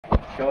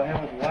Go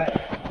ahead with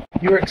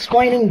what? You were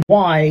explaining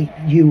why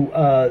you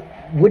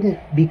wouldn't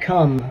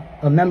become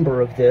a member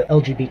of the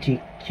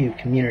LGBTQ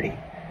community.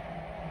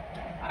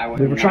 I would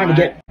We were trying to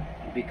get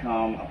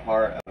become a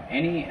part of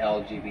any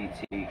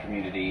LGBT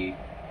community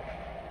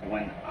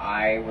when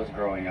I was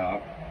growing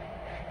up,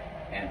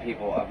 and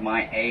people of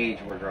my age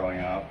were growing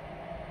up,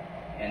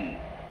 and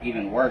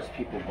even worse,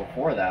 people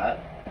before that.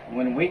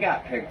 When we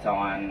got picked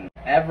on,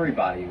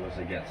 everybody was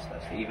against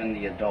us, even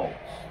the adults.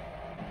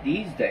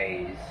 These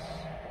days,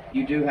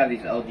 you do have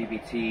these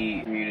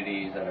LGBT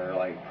communities that are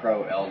like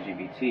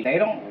pro-LGBT. They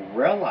don't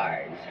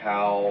realize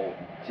how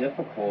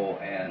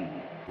difficult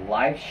and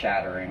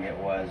life-shattering it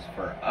was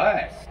for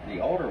us, the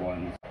older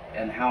ones,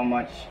 and how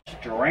much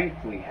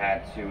strength we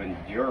had to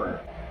endure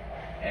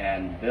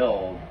and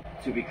build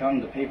to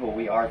become the people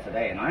we are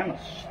today. And I'm a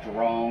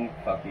strong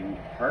fucking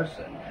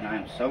person, and I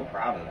am so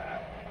proud of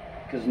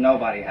that, because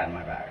nobody had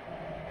my back.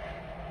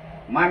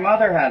 My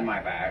mother had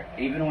my back,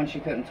 even when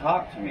she couldn't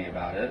talk to me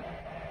about it.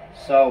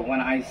 So when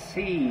I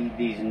see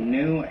these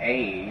new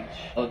age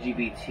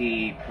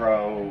LGBT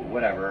pro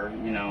whatever,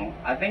 you know,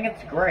 I think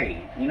it's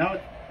great. You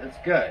know, it's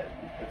good.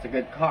 It's a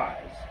good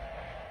cause.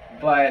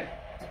 But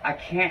I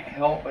can't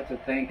help but to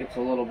think it's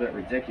a little bit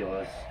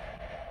ridiculous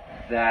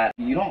that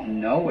you don't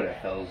know what it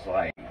feels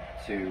like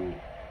to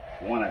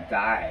want to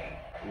die,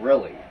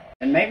 really.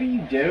 And maybe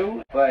you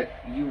do, but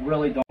you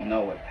really don't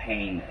know what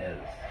pain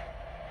is.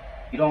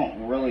 You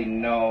don't really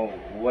know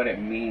what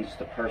it means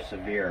to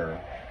persevere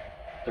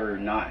through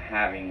not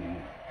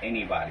having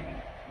anybody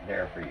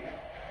there for you.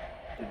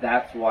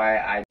 That's why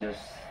I just,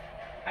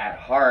 at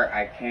heart,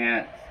 I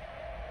can't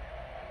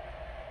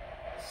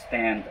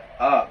stand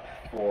up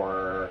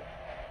for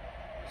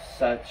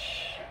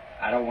such,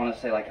 I don't want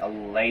to say like a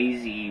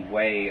lazy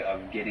way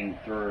of getting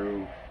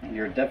through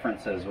your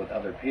differences with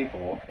other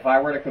people. If I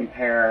were to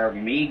compare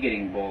me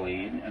getting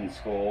bullied in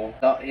school,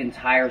 the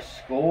entire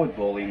school would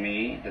bully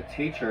me, the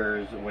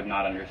teachers would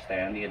not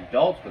understand, the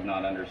adults would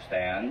not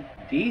understand.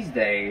 These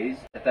days,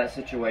 if that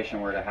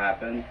situation were to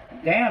happen,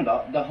 damn,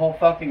 the whole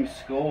fucking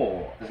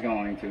school is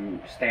going to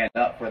stand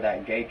up for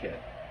that gay kid,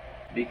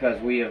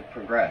 because we have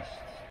progressed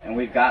and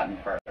we've gotten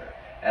further.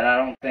 And I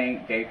don't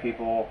think gay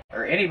people,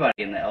 or anybody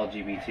in the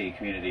LGBT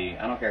community,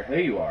 I don't care who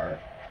you are,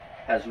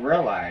 has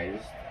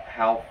realized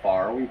how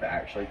far we've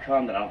actually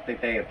come. That I don't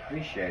think they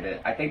appreciate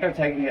it. I think they're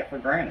taking it for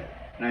granted.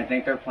 And I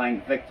think they're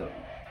playing victim.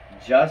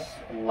 Just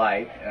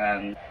like,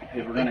 and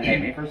people are going to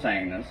hate me for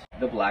saying this,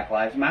 the Black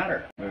Lives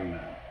Matter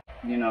movement.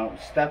 You know,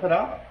 step it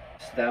up.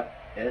 Step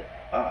it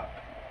up.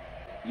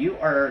 You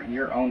are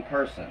your own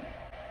person.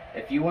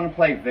 If you want to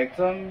play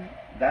victim,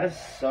 that is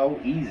so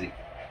easy.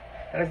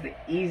 That is the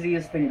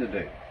easiest thing to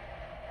do.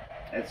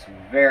 It's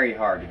very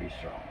hard to be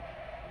strong.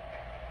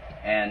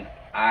 And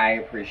I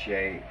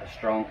appreciate a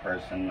strong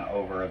person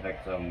over a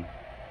victim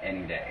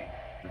any day.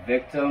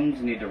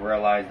 Victims need to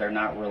realize they're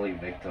not really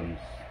victims.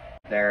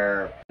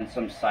 They're in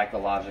some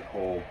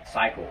psychological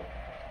cycle.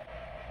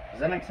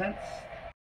 Does that make sense?